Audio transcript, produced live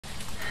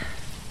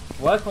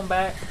Welcome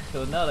back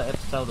to another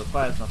episode of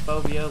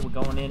Phasmophobia. We're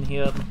going in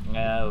here,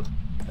 a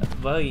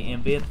very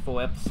eventful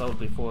episode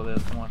before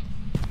this one.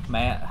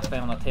 Matt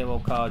found a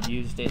tarot card,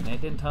 used it, and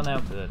it didn't turn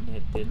out good.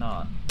 It did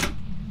not.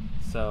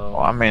 So,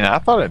 Well, I mean, I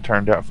thought it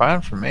turned out fine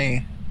for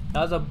me.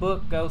 there's a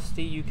book,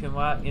 Ghosty, you can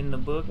write in the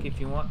book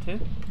if you want to.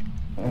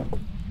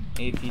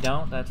 If you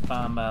don't, that's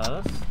fine by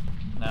us.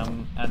 Now,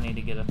 I need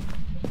to get a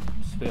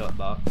spirit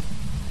box.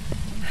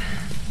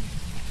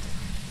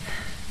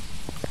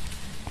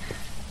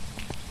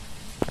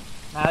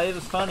 Now, it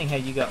was funny how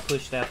you got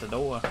pushed out the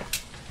door.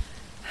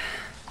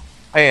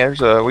 Hey,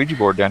 there's a Ouija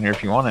board down here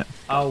if you want it.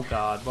 Oh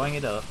God, bring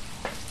it up.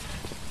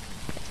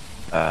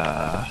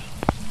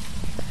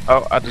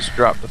 Oh, I just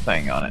dropped the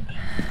thing on it.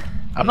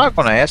 I'm not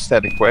going to ask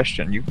that a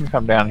question. You can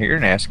come down here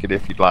and ask it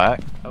if you'd like.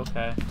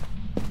 Okay.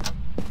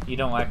 You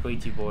don't like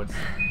Ouija boards.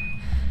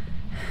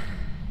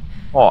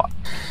 Well,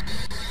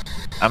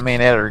 I mean,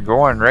 at a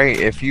going rate,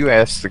 if you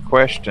ask the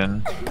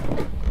question,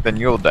 then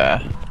you'll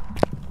die.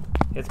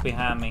 It's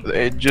behind me.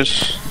 It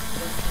just...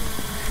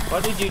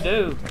 What did you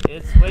do?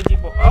 It's Ouija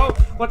board. Oh,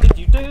 what did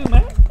you do,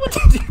 man? What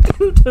did you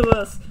do to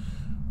us?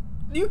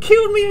 You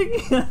killed me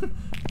again.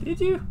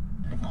 Did you?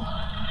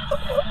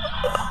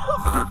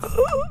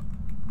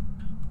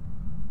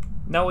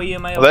 No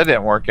email. Well, that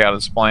didn't work out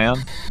as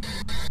planned.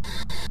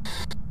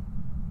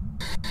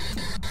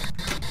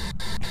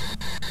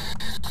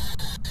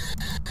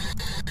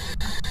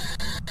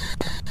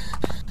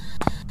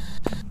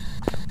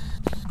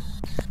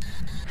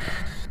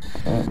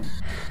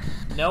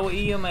 No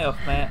EMF,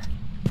 Matt.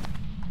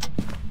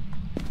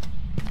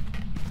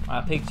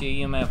 I picked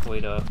your EMF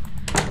weight up.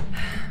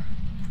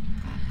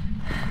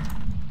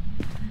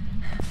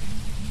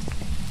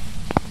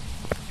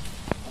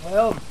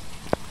 Well,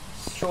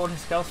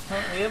 shortest ghost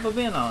hunt we ever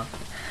been on.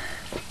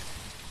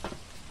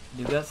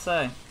 You gotta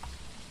say.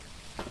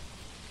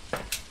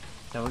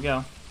 There we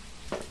go.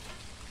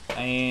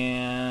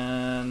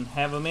 And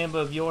have a member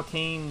of your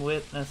team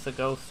witness a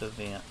ghost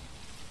event.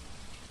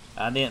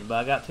 I didn't, but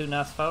I got 2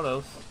 nice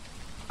photos.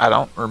 I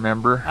don't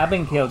remember. I've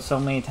been killed so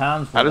many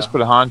times. I just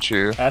put a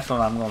Hanchu. That's what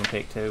I'm going to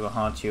pick too, a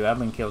Hanchu. I've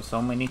been killed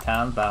so many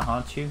times by a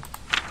Hanchu.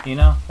 You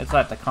know, it's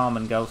like the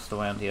common ghost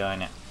around here,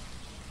 ain't it?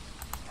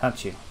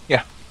 Hanchu.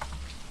 Yeah.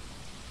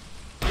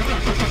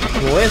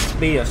 Will this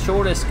be a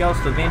shortest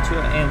ghost adventure,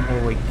 and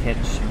will we catch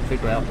and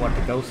figure out what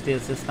the ghost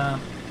is this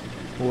time?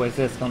 Or is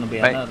this going to be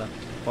another?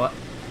 What?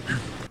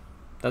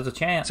 There's a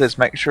chance. It says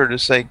make sure to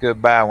say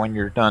goodbye when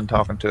you're done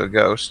talking to a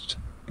ghost.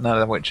 None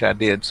of which I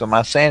did, so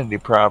my sanity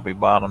probably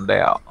bottomed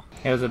out.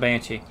 Here's a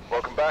Banshee.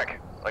 Welcome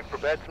back. I've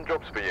prepared some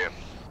jobs for you.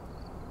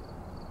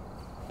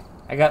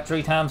 I got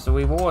 3 times the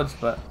rewards,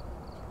 but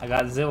I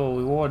got 0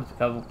 rewards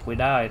because we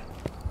died.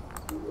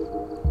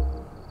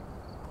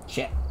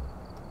 Shit.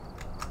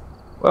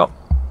 Well,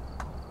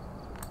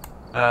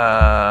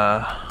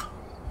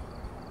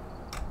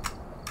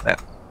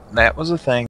 that was a thing.